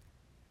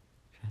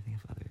trying to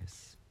think of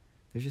others.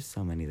 There's just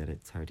so many that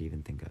it's hard to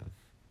even think of.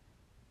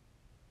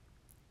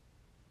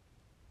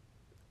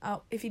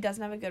 Oh, if he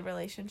doesn't have a good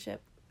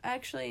relationship,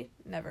 actually,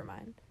 never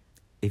mind.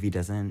 If he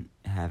doesn't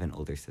have an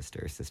older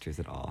sister or sisters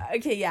at all.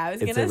 Okay, yeah, I was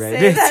going to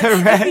say that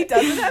if he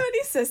doesn't have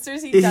any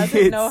sisters, he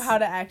doesn't know how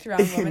to act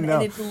around women,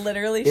 and it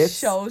literally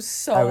shows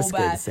so bad. I was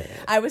scared to say it.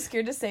 I was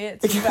scared to say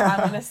it, too, but I'm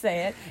going to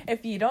say it.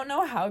 If you don't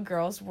know how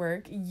girls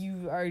work,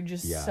 you are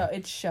just so,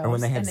 it shows. Or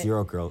when they have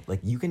zero girls, like,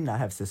 you can not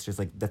have sisters,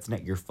 like, that's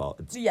not your fault.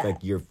 It's,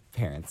 like, your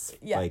parents.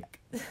 Yeah.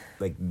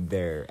 Like,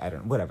 they're, I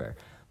don't know, whatever.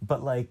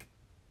 But, like,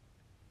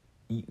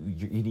 you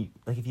need,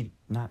 like, if you're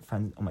not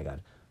friends, oh my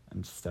god.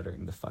 I'm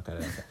stuttering the fuck out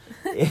of it.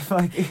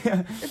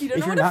 If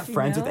you're not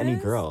friends with any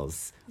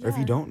girls, or if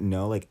you don't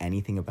know like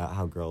anything about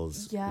how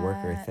girls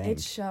work or think,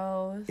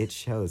 it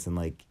shows, and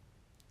like,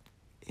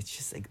 it's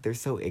just like they're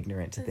so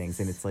ignorant to things,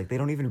 and it's like they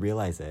don't even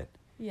realize it.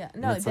 Yeah,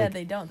 no,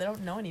 they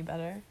don't know any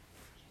better.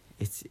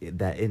 It's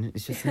that, and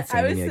it's just insane.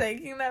 I was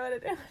thinking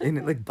that, and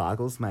it like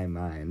boggles my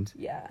mind.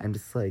 Yeah, I'm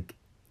just like,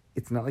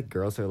 it's not like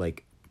girls are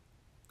like,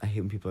 I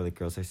hate when people are like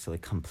girls are so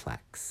like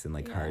complex and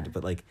like hard,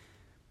 but like.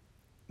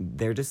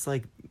 They're just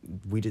like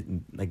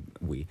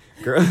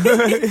girl.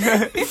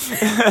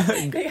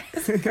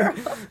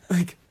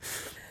 Like,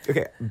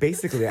 okay,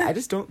 basically, I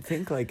just don't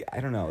think like, I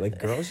don't know, like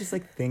girls just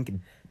like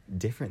think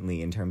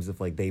differently in terms of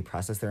like they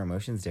process their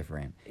emotions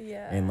different.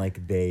 Yeah. And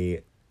like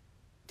they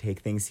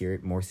take things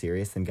more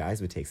serious than guys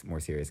would take more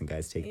serious, and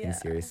guys take things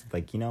serious,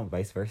 like, you know,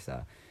 vice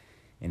versa.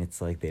 And it's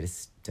like they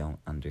just don't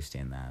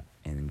understand that,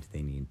 and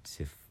they need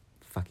to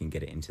fucking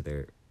get it into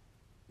their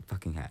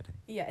fucking head.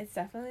 Yeah, it's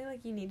definitely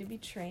like you need to be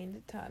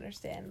trained to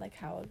understand like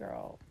how a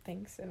girl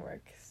thinks and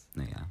works.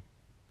 Yeah.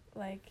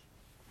 Like,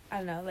 I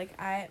don't know, like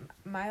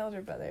my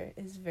older brother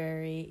is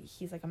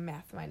he's like a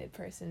math-minded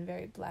person,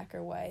 very black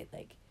or white,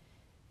 like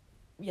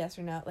yes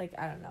or no, like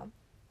I don't know.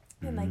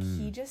 And like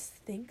he just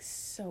thinks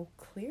so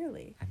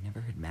clearly. I've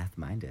never heard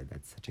math-minded.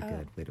 That's such a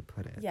good way to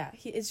put it. Yeah,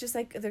 it's just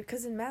like,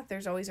 because in math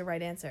there's always a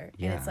right answer.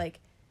 Yeah. And it's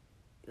like,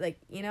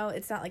 you know,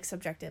 it's not like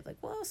subjective, like,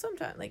 well,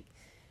 sometimes, like,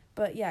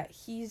 but yeah,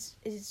 he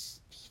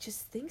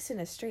just thinks in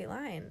a straight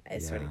line.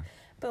 Sort of,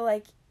 but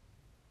like,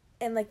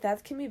 and like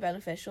that can be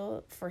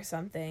beneficial for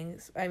some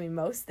things. I mean,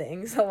 most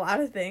things, a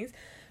lot of things,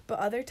 but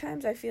other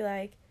times I feel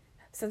like,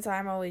 since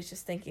I'm always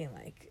just thinking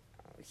like,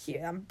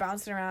 here I'm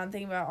bouncing around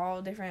thinking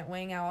about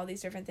weighing out all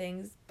these different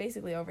things,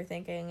 basically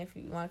overthinking, if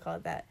you want to call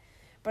it that.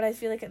 But I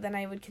feel like then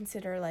I would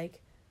consider like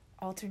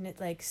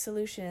alternate like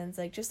solutions,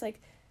 like just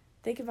like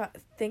think about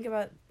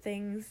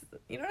things.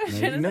 You know what I'm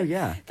trying to say?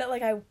 Yeah.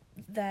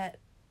 That.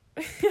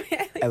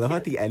 I love how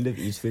at the end of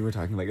each thing we're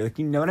talking about, you're like,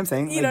 you know what I'm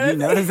saying? You know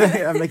what I'm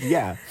saying? I'm like,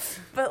 yeah.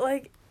 But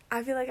like,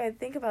 I feel like I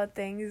think about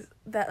things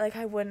that like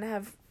I wouldn't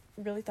have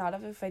really thought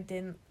of if I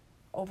didn't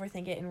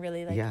overthink it and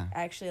really like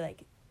actually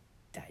like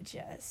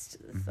digest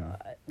the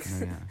thought. Oh,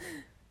 yeah.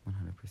 100%.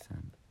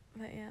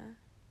 But yeah.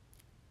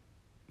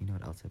 You know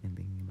what else I've been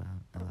thinking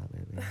about a lot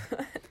lately?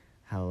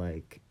 How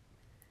like,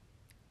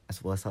 I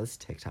saw this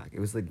TikTok. It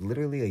was like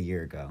literally a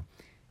year ago.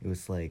 It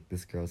was like,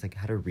 this girl was like,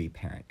 how to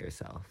reparent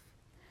yourself.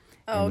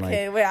 Oh, and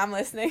okay, wait, I'm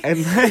listening.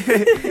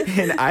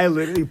 And I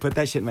literally put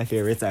that shit in my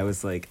favorites. I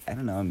was like, I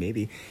don't know,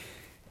 maybe.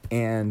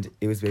 And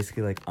it was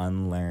basically like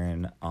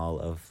unlearn all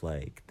of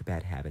like the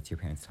bad habits your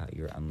parents taught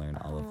you, or unlearn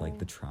all of like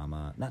the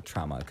trauma. Not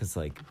trauma, because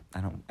like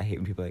I hate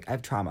when people are like, I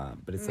have trauma,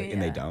 but it's like,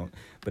 and they don't.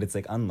 But it's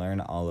like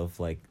unlearn all of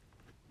like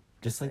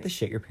just like the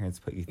shit your parents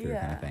put you through,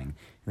 kind of thing.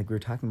 Like we were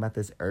talking about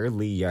this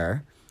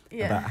earlier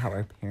about how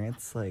our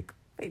parents like.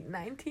 Wait,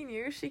 19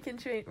 years she can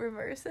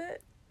reverse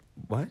it?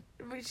 What?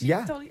 She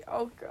told you,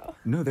 oh girl.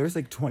 No, there was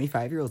like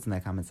 25-year-olds in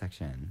that comment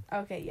section.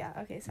 Okay, yeah,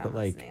 okay, so I'm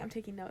listening. I'm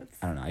taking notes.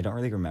 I don't know, I don't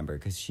really remember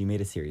because she made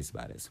a series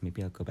about it, so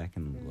maybe I'll go back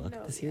and look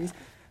at the series.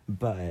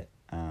 But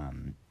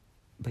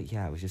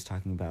yeah, I was just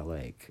talking about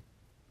like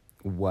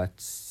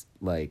what's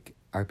like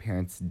our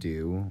parents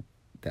do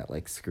that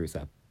like screws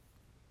up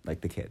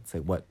like the kids,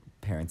 like what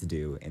parents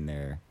do in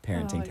their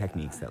parenting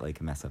techniques that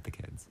like mess up the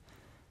kids.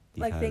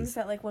 Like things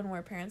that, like, when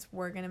we're parents,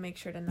 we're going to make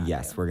sure to not do.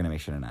 Yes, we're going to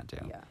make sure to not do.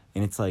 Yeah.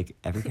 And it's like,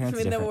 every parent's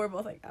Even different. though we're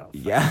both like, I don't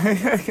Yeah. But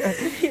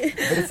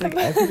it's like,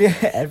 every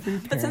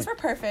parent... But since we're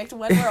perfect,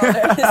 when we're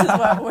older, this is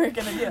what we're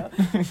going to do.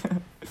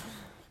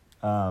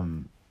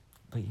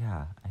 But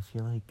yeah, I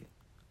feel like,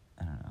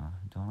 I don't know,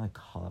 I don't want to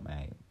call out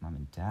my mom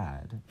and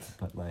dad,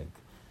 but like...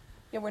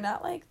 Yeah, we're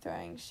not, like,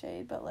 throwing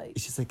shade, but, like...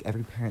 It's just, like,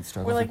 every parent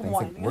struggles we're, like, with things.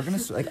 whining. Like, we're going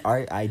to... Like,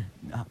 I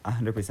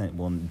 100%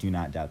 will do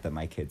not doubt that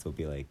my kids will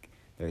be, like,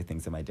 there are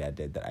things that my dad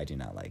did that I do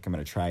not like. I'm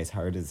going to try as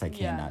hard as I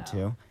can not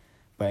to.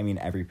 But, I mean,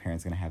 every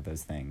parent's going to have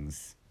those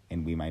things,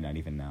 and we might not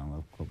even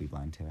know. We'll be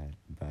blind to it.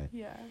 But,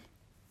 yeah.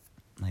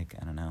 Like,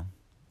 I don't know.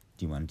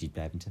 Do you want to deep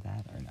dive into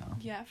that or no?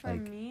 Yeah, for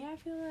me, I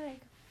feel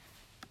like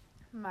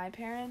my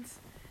parents...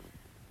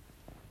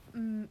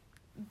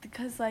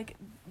 because, like,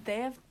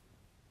 they have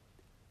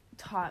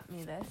taught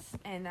me this,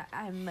 and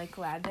I'm, like,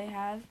 glad they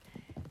have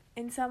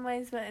in some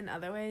ways, but in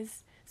other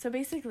ways... So,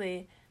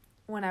 basically,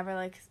 whenever,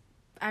 like...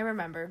 I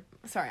remember.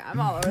 Sorry, I'm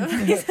all over the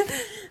place.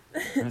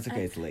 It's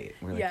okay, it's late.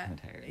 We're, like, kind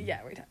of tired. Yeah,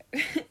 we're tired.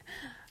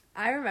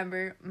 I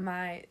remember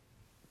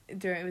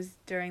it was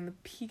during the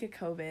peak of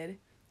COVID,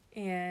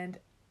 and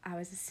I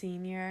was a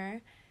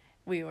senior.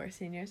 We were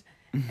seniors.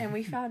 And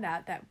we found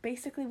out that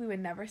basically we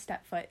would never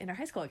step foot in our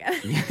high school again.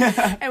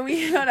 Yeah. And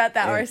we found out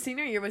that our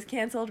senior year was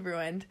canceled,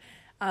 ruined.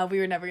 We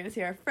were never going to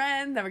see our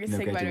friends, never going to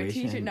say goodbye to our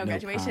teacher, no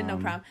graduation, no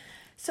prom.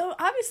 So,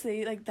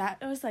 obviously, like,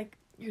 that was, like,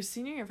 your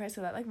senior year of high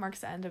school, that, like, marks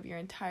the end of your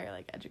entire,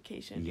 like,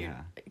 education, your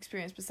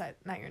experience besides,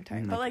 not your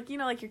entire, but, like, you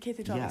know, like, your K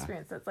through 12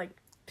 experience, that's, like,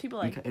 people,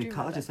 like, and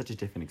college is such a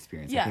different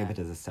experience. Yeah. I think of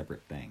it as a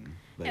separate thing.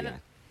 But, and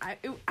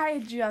I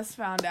just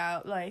found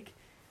out, like,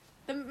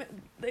 the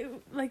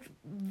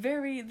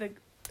very,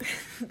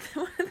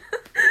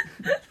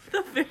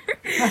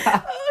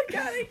 oh,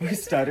 God, we're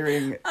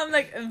stuttering. I'm,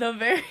 like,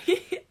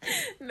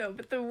 no,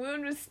 but the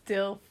wound was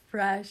still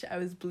fresh. I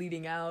was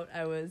bleeding out.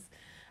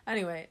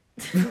 Anyway,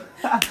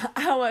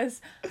 I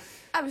was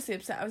obviously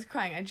upset. I was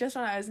crying. I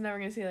was never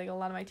going to see, like, a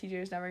lot of my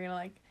teachers, never going to,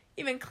 like,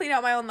 even clean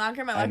out my own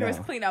locker. My locker was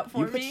cleaned out for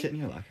me. You put shit in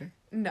your locker?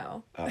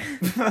 No. Oh.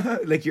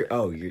 Like,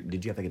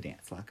 did you have, like, a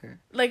dance locker?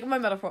 Like, my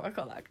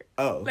metaphorical locker.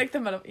 Oh. Like,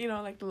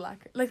 like, the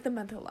locker. Like, the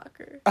mental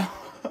locker.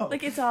 Oh.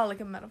 Like, it's all,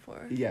 like, a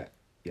metaphor. Yeah.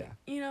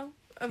 You know?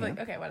 I'm like,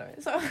 okay, whatever.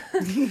 So.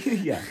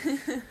 Yeah.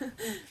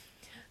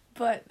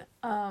 But,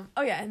 oh,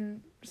 yeah,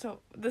 and so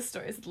this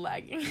story is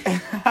lagging.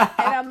 And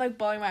I'm, like,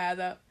 bawling my eyes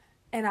out.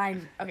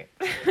 And okay.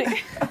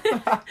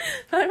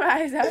 Bawling my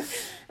eyes out.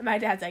 And my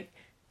dad's like,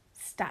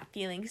 stop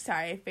feeling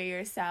sorry for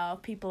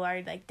yourself. People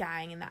are, like,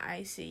 dying in the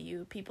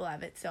ICU. People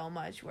have it so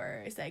much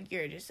worse. Like,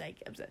 you're just,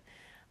 like, upset.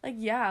 Like,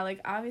 yeah, like,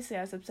 obviously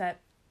I was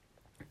upset.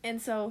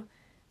 And so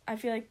I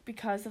feel like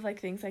because of, like,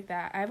 things like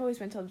that, I've always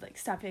been told, like,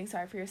 stop feeling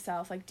sorry for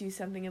yourself. Like, do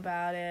something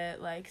about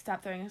it. Like,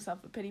 stop throwing yourself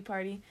a pity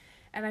party.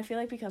 And I feel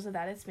like because of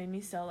that, it's made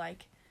me so,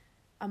 like,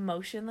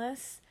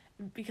 emotionless.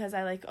 Because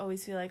I, like,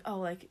 always feel like, oh,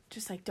 like,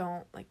 just, like,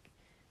 don't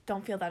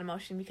feel that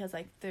emotion because,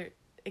 like, it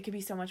could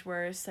be so much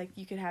worse. Like,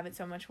 you could have it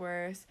so much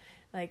worse.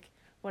 Like,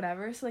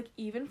 whatever. So, like,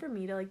 even for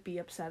me to, like, be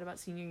upset about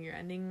senior year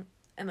ending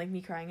and, like,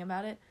 me crying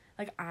about it,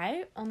 like,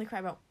 I only cry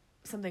about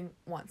something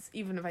once,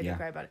 even if I do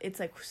cry about it. It's,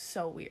 like,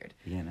 so weird.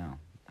 Yeah, no.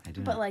 I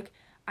do But, not. like,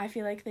 I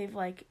feel like they've,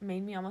 like,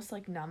 made me almost,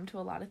 like, numb to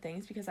a lot of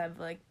things because I've,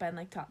 like, been,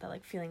 like, taught that,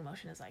 like, feeling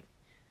emotion is, like,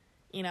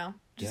 you know,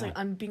 just,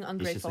 like, being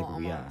ungrateful, like,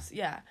 almost.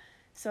 Yeah.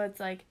 So it's,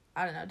 like,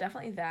 I don't know,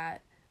 definitely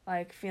that,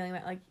 like, feeling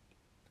that, like,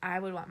 I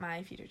would want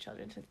my future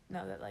children to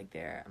know that, like,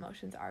 their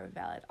emotions are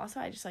valid. Also,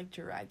 I just, like,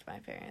 dragged my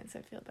parents.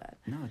 I feel bad.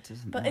 No, it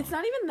doesn't. But it's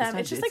not even them.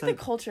 It's just, like, the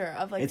culture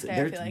of, like,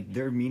 today, I feel like.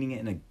 They're meaning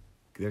it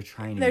they're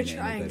trying to mean it in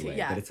a good way.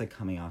 Yeah. But it's, like,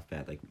 coming off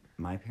bad. Like,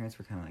 my parents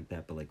were kind of like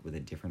that, but, like, with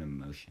a different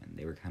emotion.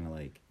 They were kind of,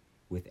 like,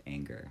 with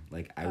anger.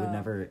 Like, I would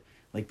never...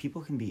 Like,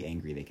 people can be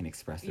angry. They can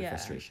express their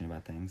frustration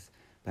about things.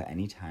 But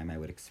anytime I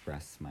would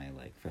express my,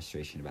 like,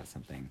 frustration about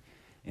something,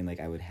 and, like,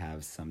 I would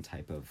have some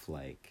type of,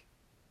 like...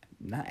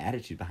 not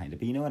attitude behind it,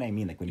 but you know what I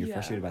mean? Like, when you're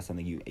frustrated about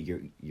something,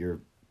 you're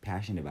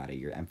passionate about it,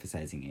 you're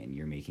emphasizing it, and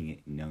you're making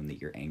it known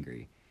that you're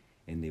angry.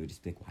 And they would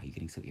just be like, why are you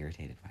getting so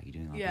irritated? Why are you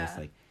doing all this?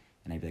 Like,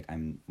 and I'd be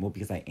like,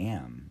 because I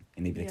am.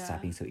 And they'd be like, stop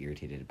being so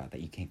irritated about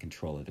that. You can't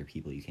control other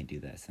people. You can't do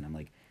this. And I'm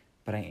like,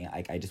 but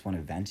I just want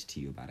to vent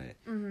to you about it.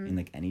 Mm-hmm. And,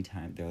 like,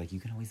 anytime, they're like,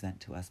 you can always vent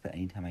to us, but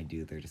anytime I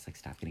do, they're just like,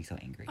 stop getting so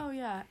angry. Oh,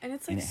 yeah. And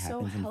it's, like, and it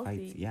so happens healthy.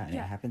 In fights. Yeah, and it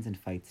happens in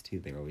fights,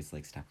 too. They're always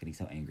like, stop getting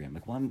so angry. I'm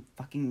like, well, I'm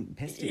fucking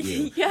pissed at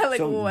you. Yeah, like,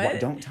 so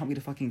what? Don't tell me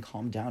to fucking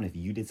calm down if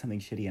you did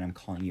something shitty and I'm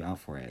calling you out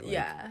for it. Like,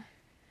 yeah.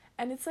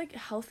 And it's, like,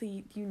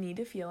 healthy. You need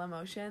to feel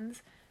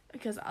emotions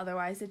because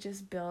otherwise it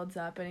just builds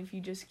up. And if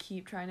you just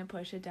keep trying to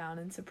push it down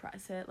and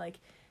suppress it, like,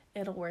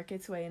 it'll work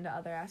its way into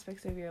other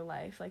aspects of your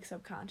life, like,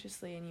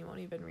 subconsciously, and you won't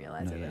even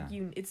realize it. Yeah.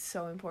 Like, it's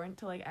so important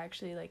to, like,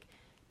 actually, like,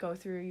 go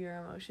through your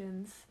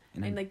emotions.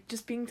 And like,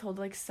 just being told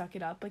to, like, suck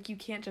it up. Like, you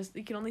can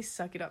only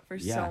suck it up for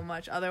so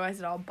much. Otherwise,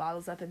 it all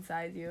bottles up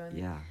inside you.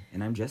 And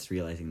and I'm just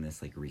realizing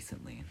this, like,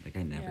 recently. Like,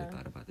 I never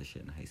thought about this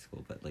shit in high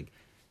school, but, like,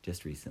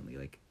 just recently,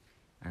 like,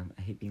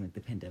 I hate being like,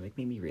 the pandemic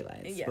made me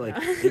realize. Yeah, but,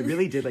 like, no. it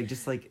really did, like,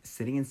 just, like,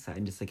 sitting inside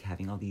and just, like,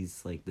 having all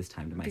these, like, this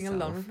time to myself. Being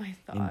alone with my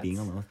thoughts. And being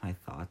alone with my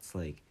thoughts,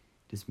 like,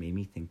 just made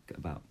me think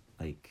about,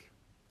 like,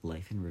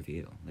 life in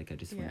review. Like, I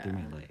just went through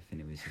my life, and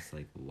it was just,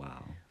 like,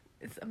 wow.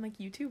 I'm like,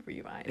 YouTube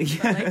Rewind. Yeah,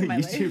 But, like, my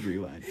YouTube life.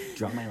 Rewind.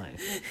 Draw my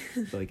life.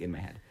 So, like, in my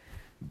head.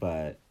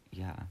 But,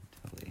 yeah,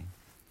 totally.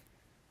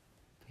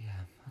 But, yeah,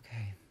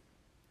 okay.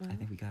 I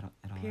think we got it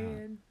all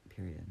Period. out.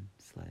 Period.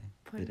 Slay.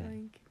 Point The day.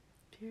 blank.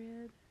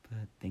 Period.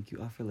 But thank you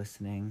all for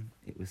listening.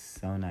 It was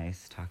so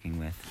nice talking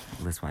with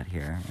Lizwat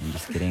here and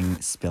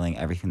just spilling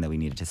everything that we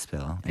needed to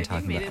spill and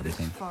talking about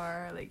everything. This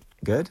far, like,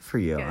 good for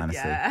you, good,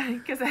 honestly. yeah,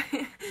 because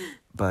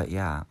But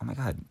yeah, oh my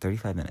God,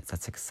 35 minutes.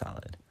 That's like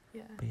solid.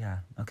 Yeah. But yeah,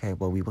 okay.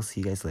 Well, we will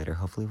see you guys later.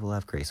 Hopefully, we'll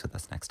have Grace with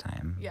us next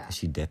time. Yeah.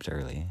 She dipped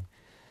early,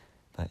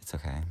 but it's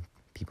okay.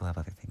 People have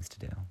other things to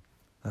do.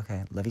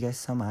 Okay, love you guys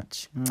so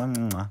much. Mwah,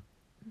 mwah.